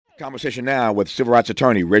Conversation now with civil rights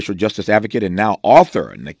attorney, racial justice advocate, and now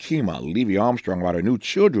author Nekima Levy Armstrong about her new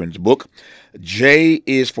children's book, J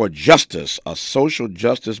is for Justice, a social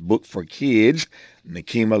justice book for kids.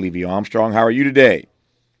 Nekima Levy Armstrong, how are you today?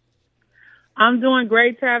 I'm doing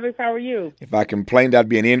great, Tavis. How are you? If I complained, I'd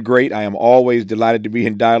be an ingrate. I am always delighted to be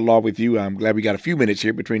in dialogue with you. I'm glad we got a few minutes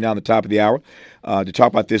here between now and the top of the hour to talk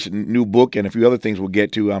about this new book and a few other things we'll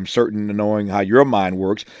get to. I'm certain of knowing how your mind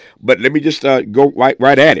works. But let me just go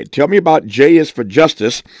right at it. Tell me about J is for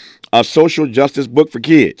Justice, a social justice book for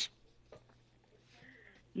kids.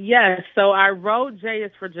 Yes. So I wrote J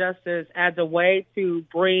is for Justice as a way to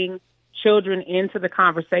bring children into the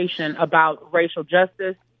conversation about racial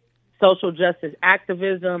justice, social justice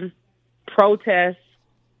activism, protests,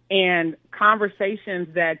 and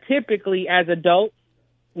conversations that typically as adults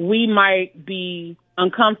we might be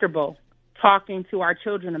uncomfortable talking to our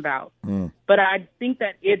children about. But I think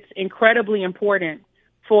that it's incredibly important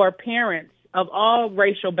for parents of all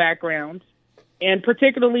racial backgrounds, and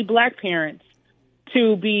particularly Black parents,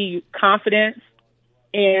 to be confident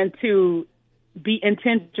and to be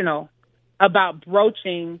intentional about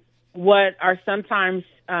broaching what are sometimes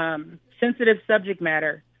sensitive subject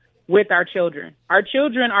matter with our children. Our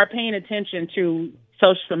children are paying attention to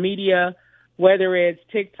social media, whether it's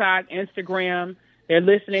TikTok, Instagram. They're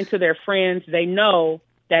listening to their friends. They know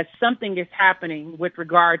that something is happening with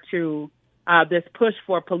regard to this push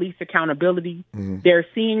for police accountability. They're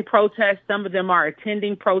seeing protests. Some of them are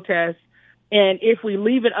attending protests. And if we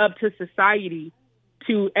leave it up to society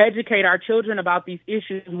to educate our children about these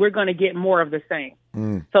issues, we're going to get more of the same.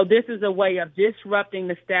 So this is a way of disrupting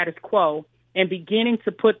the status quo and beginning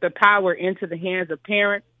to put the power into the hands of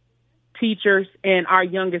parents, teachers, and our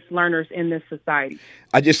youngest learners in this society.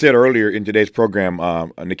 I just said earlier in today's program,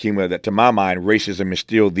 Nekima, that to my mind, racism is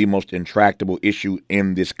still the most intractable issue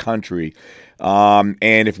in this country. And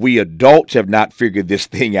if we adults have not figured this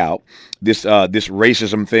thing out, this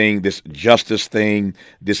racism thing, this justice thing,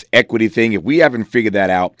 this equity thing, if we haven't figured that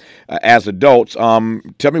out as adults,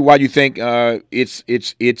 tell me why you think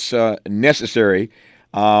it's necessary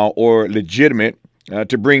or legitimate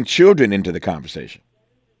to bring children into the conversation.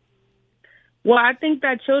 Well, I think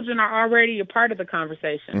that children are already a part of the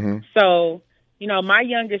conversation. So, my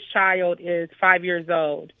youngest child is 5 years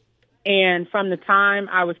old. And from the time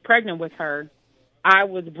I was pregnant with her, I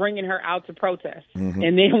was bringing her out to protest.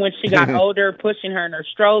 And then when she got older, pushing her in her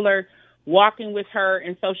stroller, walking with her.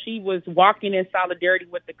 And so she was walking in solidarity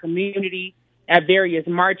with the community at various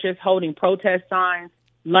marches, holding protest signs,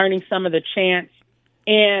 learning some of the chants.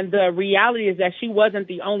 And the reality is that she wasn't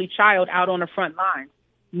the only child out on the front line.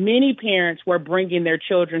 Many parents were bringing their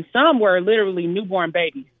children. Some were literally newborn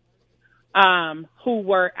babies who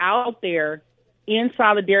were out there in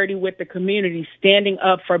solidarity with the community, standing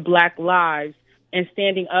up for Black lives and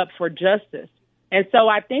standing up for justice. And so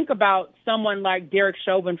I think about someone like Derek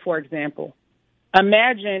Chauvin, for example.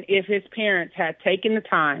 Imagine if his parents had taken the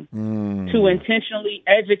time to intentionally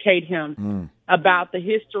educate him about the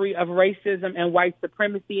history of racism and white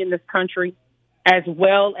supremacy in this country, as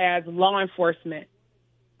well as law enforcement.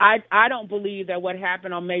 I don't believe that what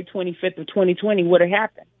happened on May 25th of 2020 would have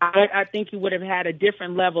happened. I think he would have had a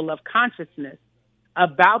different level of consciousness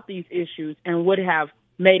about these issues and would have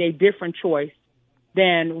made a different choice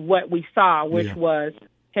than what we saw, which was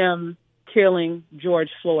him killing George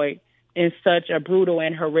Floyd in such a brutal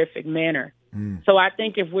and horrific manner. So I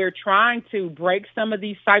think if we're trying to break some of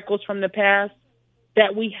these cycles from the past,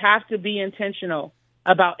 that we have to be intentional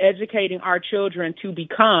about educating our children to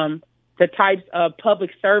become the types of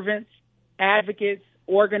public servants, advocates,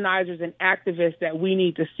 organizers, and activists that we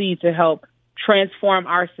need to see to help transform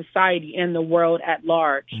our society and the world at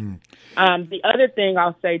large. The other thing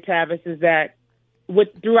I'll say, Tavis, is that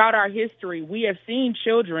throughout our history, we have seen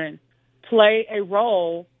children play a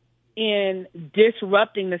role in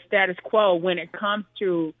disrupting the status quo when it comes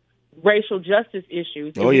to racial justice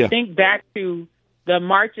issues. If you think back to the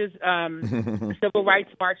marches, civil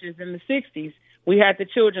rights marches in the 60s, we had the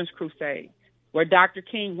Children's Crusade, where Dr.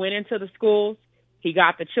 King went into the schools, he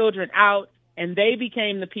got the children out, and they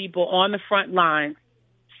became the people on the front lines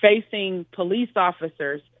facing police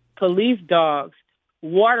officers, police dogs,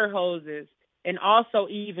 water hoses, and also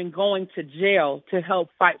even going to jail to help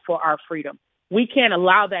fight for our freedom. We can't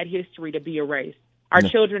allow that history to be erased. Our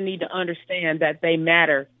children need to understand that they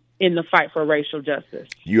matter in the fight for racial justice.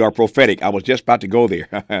 You are prophetic. I was just about to go there.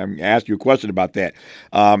 I asked you a question about that.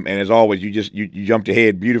 And as always, you jumped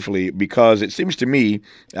ahead beautifully, because it seems to me,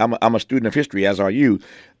 I'm a student of history, as are you.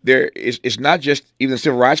 It's not just even the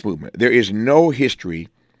civil rights movement. There is no history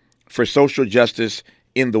for social justice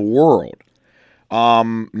in the world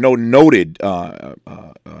no noted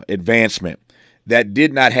advancement that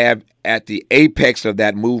did not have at the apex of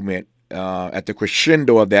that movement, at the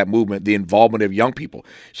crescendo of that movement, the involvement of young people.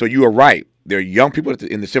 So you are right. There are young people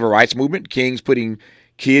in the civil rights movement, Kings putting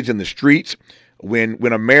kids in the streets. When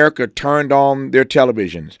America turned on their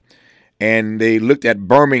televisions and they looked at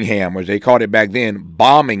Birmingham, as they called it back then,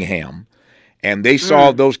 Bombingham, and they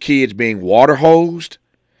saw those kids being water hosed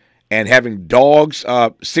and having dogs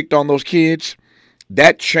sicked on those kids,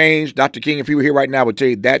 that changed. Dr. King, if you were here right now, would tell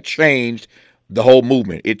you that changed the whole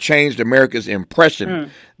movement. It changed America's impression.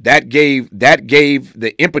 That gave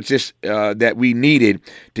the impetus that we needed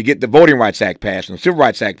to get the Voting Rights Act passed and the Civil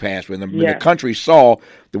Rights Act passed when the country saw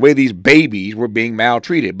the way these babies were being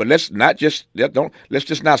maltreated. But let's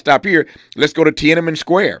just not stop here. Let's go to Tiananmen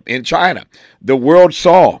Square in China. The world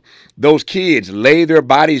saw those kids lay their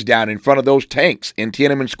bodies down in front of those tanks in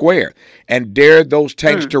Tiananmen Square and dared those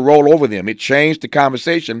tanks to roll over them. It changed the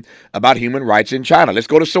conversation about human rights in China. Let's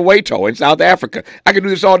go to Soweto in South Africa. I could do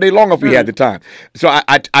this all day long if we had the time. So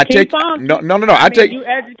I take no. I take you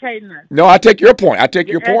educating us. No, I take your point. I take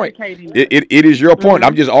your point. It is your point.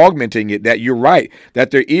 I'm just augmenting it. That you're right.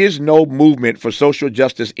 That there is no movement for social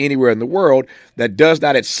justice anywhere in the world that does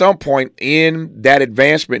not at some point in that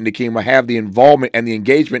advancement, Nekima, have the involvement and the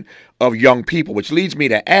engagement of young people, which leads me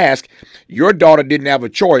to ask, your daughter didn't have a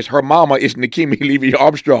choice. Her mama is Nekima Levy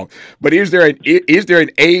Armstrong. But is there an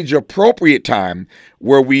age appropriate time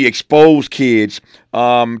where we expose kids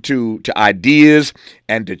to ideas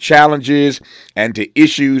and to challenges and to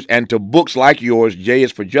issues and to books like yours, J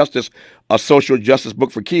is for Justice, a social justice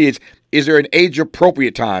book for kids? Is there an age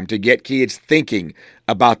appropriate time to get kids thinking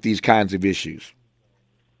about these kinds of issues?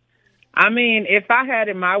 I mean, if I had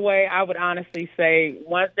it my way, I would honestly say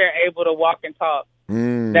once they're able to walk and talk,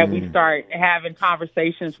 that we start having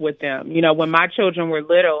conversations with them. You know, when my children were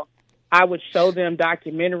little, I would show them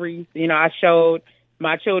documentaries. You know, I showed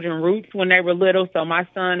my children Roots when they were little. So my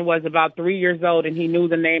son was about 3 years old and he knew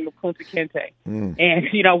the name of Kunta Kinte. And,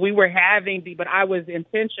 you know, we were but I was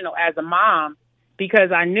intentional as a mom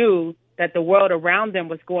because I knew that the world around them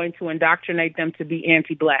was going to indoctrinate them to be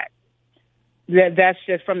anti-Black. That's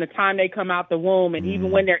just from the time they come out the womb, and even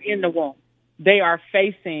when they're in the womb, they are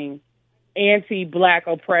facing anti-Black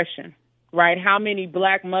oppression, right? How many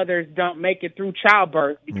Black mothers don't make it through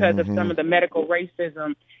childbirth because of some of the medical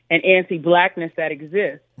racism and anti-Blackness that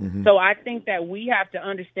exists? So I think that we have to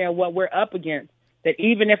understand what we're up against, that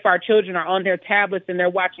even if our children are on their tablets and they're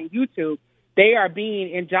watching YouTube, they are being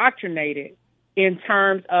indoctrinated in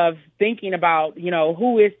terms of thinking about, you know,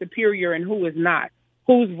 who is superior and who is not,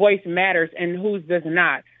 whose voice matters and whose does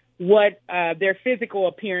not, what their physical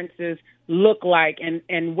appearances look like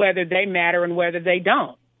and whether they matter and whether they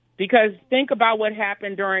don't. Because think about what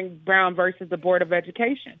happened during Brown versus the Board of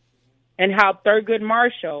Education and how Thurgood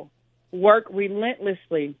Marshall worked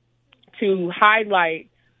relentlessly to highlight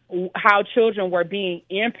how children were being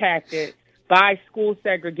impacted by school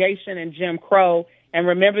segregation and Jim Crow. And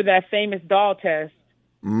remember that famous doll test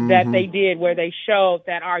that they did where they showed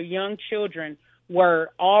that our young children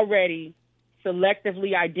were already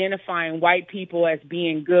selectively identifying white people as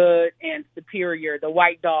being good and superior. The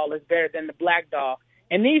white doll is better than the Black doll.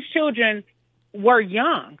 And these children were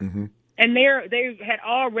young, and they had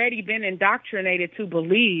already been indoctrinated to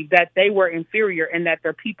believe that they were inferior and that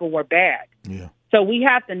their people were bad. Yeah. So we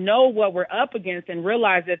have to know what we're up against and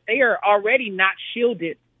realize that they are already not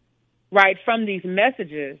shielded, right, from these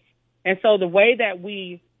messages. And so the way that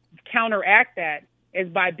we counteract that is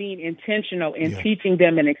by being intentional in teaching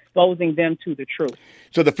them and exposing them to the truth.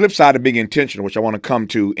 So the flip side of being intentional, which I want to come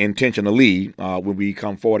to intentionally when we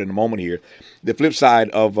come forward in a moment here, the flip side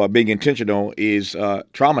of being intentional is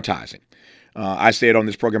traumatizing. I said on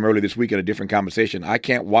this program earlier this week in a different conversation, I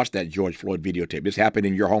can't watch that George Floyd videotape. This happened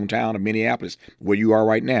in your hometown of Minneapolis, where you are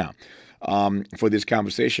right now. For this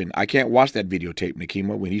conversation, I can't watch that videotape,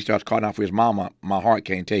 Nekima. When he starts calling out for his mama, my heart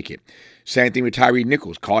can't take it. Same thing with Tyree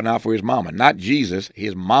Nichols, calling out for his mama, not Jesus,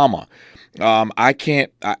 his mama. I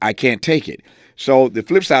can't take it. So the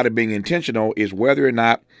flip side of being intentional is whether or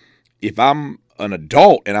not, if I'm an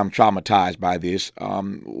adult and I'm traumatized by this,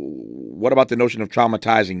 what about the notion of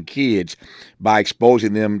traumatizing kids by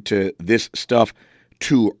exposing them to this stuff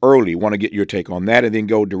too early? Want to get your take on that, and then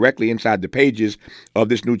go directly inside the pages of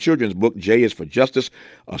this new children's book, J is for Justice,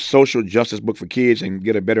 a social justice book for kids, and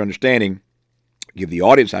get a better understanding, give the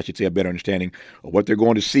audience, I should say, a better understanding of what they're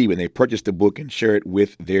going to see when they purchase the book and share it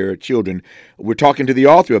with their children. We're talking to the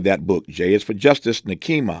author of that book, J is for Justice,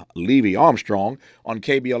 Nekima Levy Armstrong, on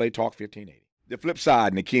KBLA Talk 1580. The flip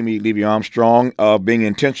side, Nekima Levy Armstrong, of being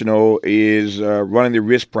intentional is running the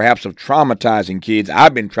risk perhaps of traumatizing kids.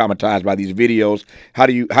 I've been traumatized by these videos. How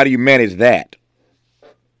do you manage that?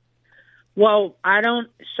 Well, I don't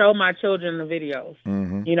show my children the videos.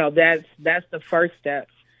 Mm-hmm. You know, that's the first step.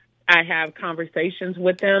 I have conversations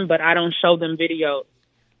with them, but I don't show them videos.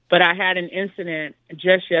 But I had an incident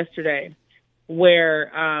just yesterday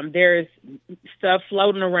where there's stuff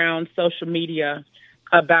floating around social media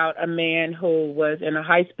about a man who was in a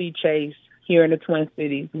high-speed chase here in the Twin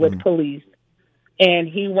Cities with police, and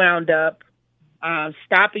he wound up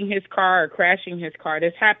stopping his car or crashing his car.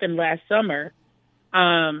 This happened last summer,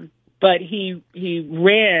 but he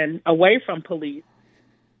ran away from police,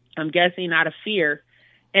 I'm guessing out of fear,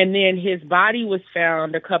 and then his body was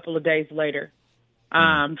found a couple of days later,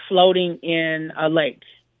 floating in a lake,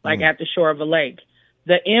 like at the shore of a lake.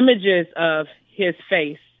 The images of his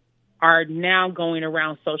face are now going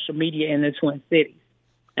around social media in the Twin Cities.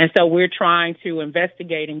 And so we're trying to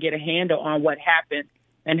investigate and get a handle on what happened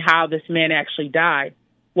and how this man actually died.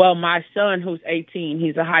 Well, my son, who's 18,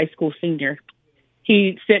 he's a high school senior,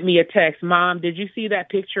 he sent me a text, "Mom, did you see that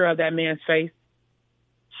picture of that man's face?"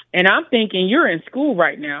 And I'm thinking, you're in school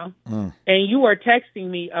right now, and you are texting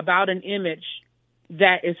me about an image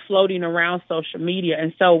that is floating around social media.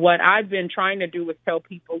 And so what I've been trying to do is tell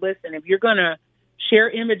people, listen, if you're going to share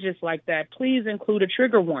images like that, please include a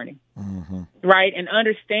trigger warning, right? And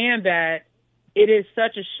understand that it is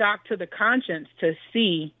such a shock to the conscience to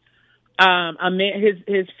see a man,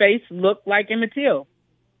 his face look like Emmett Till,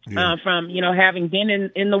 from, having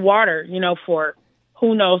been in the water, for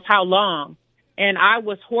who knows how long. And I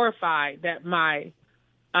was horrified that my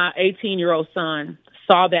 18-year-old son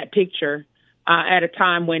saw that picture at a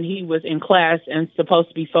time when he was in class and supposed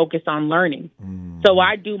to be focused on learning. So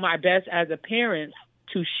I do my best as a parent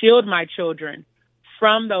to shield my children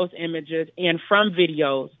from those images and from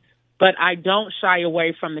videos, but I don't shy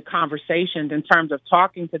away from the conversations in terms of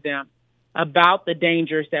talking to them about the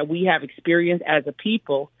dangers that we have experienced as a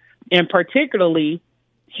people, and particularly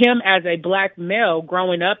him as a black male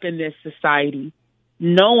growing up in this society,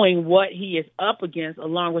 knowing what he is up against,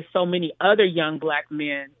 along with so many other young black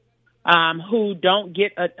men who don't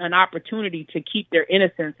get an opportunity to keep their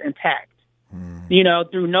innocence intact,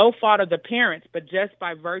 through no fault of the parents, but just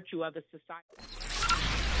by virtue of the society.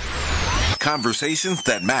 Conversations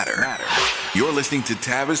that matter. You're listening to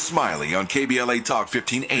Tavis Smiley on KBLA Talk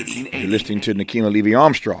 1580. You're listening to Nekima Levy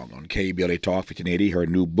Armstrong on KBLA Talk 1580. Her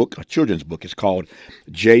new book, a children's book, is called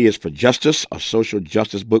J is for Justice, a social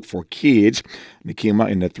justice book for kids. Nekima,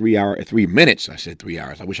 in the 3 minutes, I said 3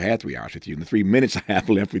 hours. I wish I had 3 hours with you. In the 3 minutes I have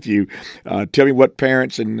left with you, tell me what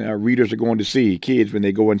parents and readers are going to see, kids, when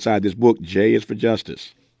they go inside this book, J is for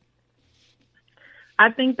Justice. I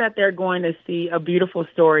think that they're going to see a beautiful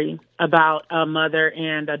story about a mother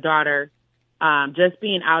and a daughter just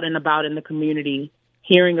being out and about in the community,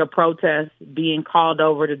 hearing a protest, being called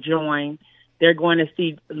over to join. They're going to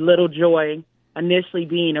see little Joy initially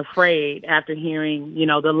being afraid after hearing,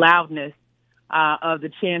 the loudness of the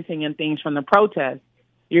chanting and things from the protest.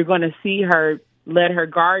 You're going to see her let her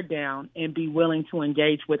guard down and be willing to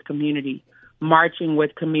engage with community, marching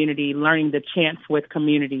with community, learning the chants with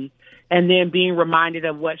community, and then being reminded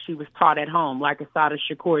of what she was taught at home, like Assata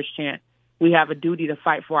Shakur's chant. We have a duty to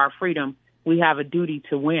fight for our freedom. We have a duty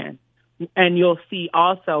to win. And you'll see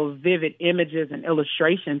also vivid images and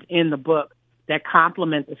illustrations in the book that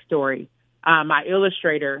complement the story. My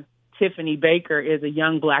illustrator, Tiffany Baker, is a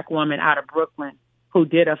young black woman out of Brooklyn who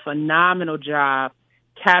did a phenomenal job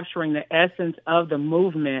capturing the essence of the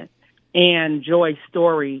movement and Joy's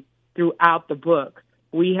story throughout the book.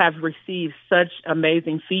 We have received such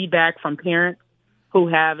amazing feedback from parents who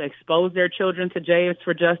have exposed their children to J is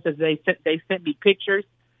for Justice. They sent me pictures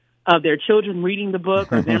of their children reading the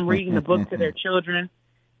book or them reading the book to their children.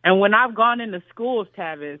 And when I've gone into schools,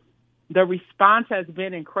 Tavis, the response has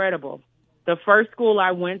been incredible. The first school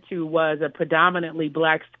I went to was a predominantly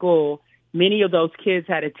black school. Many of those kids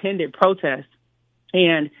had attended protests,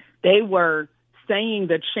 and they were saying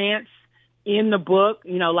the chants in the book,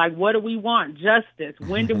 like, what do we want? Justice.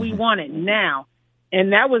 When do we want it? Now.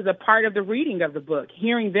 And that was a part of the reading of the book,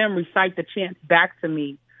 hearing them recite the chants back to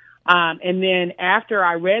me. And then after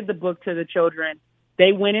I read the book to the children,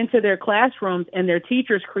 they went into their classrooms and their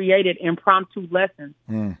teachers created impromptu lessons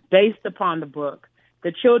based upon the book.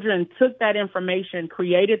 The children took that information,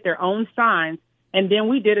 created their own signs, and then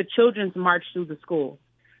we did a children's march through the school.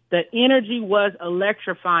 The energy was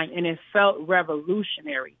electrifying, and it felt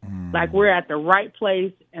revolutionary. Like we're at the right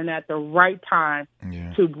place and at the right time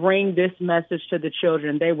to bring this message to the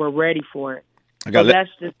children. They were ready for it.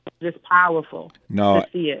 just powerful No, to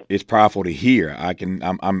see it. it's powerful to hear.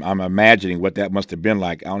 I'm imagining what that must have been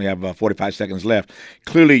like. I only have 45 seconds left.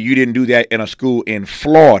 Clearly, you didn't do that in a school in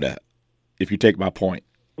Florida, if you take my point.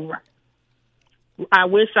 Right. I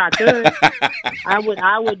wish I could.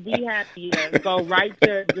 I would be happy to go right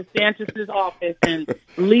to DeSantis's office and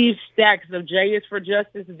leave stacks of J is for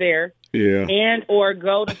Justice there. Yeah. And or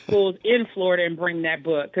go to schools in Florida and bring that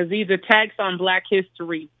book, because these attacks on Black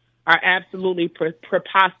history are absolutely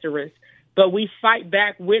preposterous. But we fight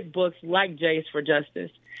back with books like J is for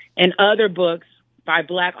Justice and other books by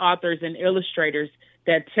Black authors and illustrators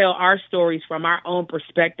that tell our stories from our own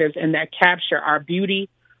perspectives and that capture our beauty,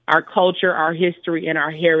 our culture, our history, and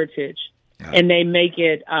our heritage. And they make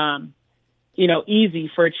it,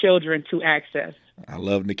 easy for children to access. I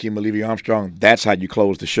love Nekima Levy Armstrong. That's how you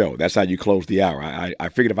close the show. That's how you close the hour. I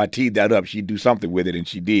figured if I teed that up, she'd do something with it, and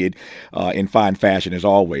she did in fine fashion as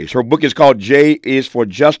always. Her book is called J is for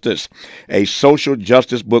Justice, a social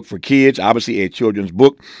justice book for kids, obviously a children's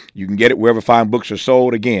book. You can get it wherever fine books are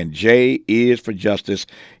sold. Again, J is for Justice.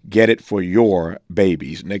 Get it for your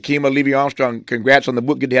babies. Nekima Levy Armstrong, congrats on the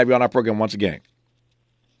book. Good to have you on our program once again.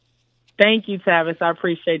 Thank you, Tavis. I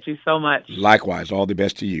appreciate you so much. Likewise, all the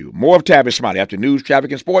best to you. More of Tavis Smiley after news,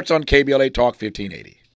 traffic, and sports on KBLA Talk 1580.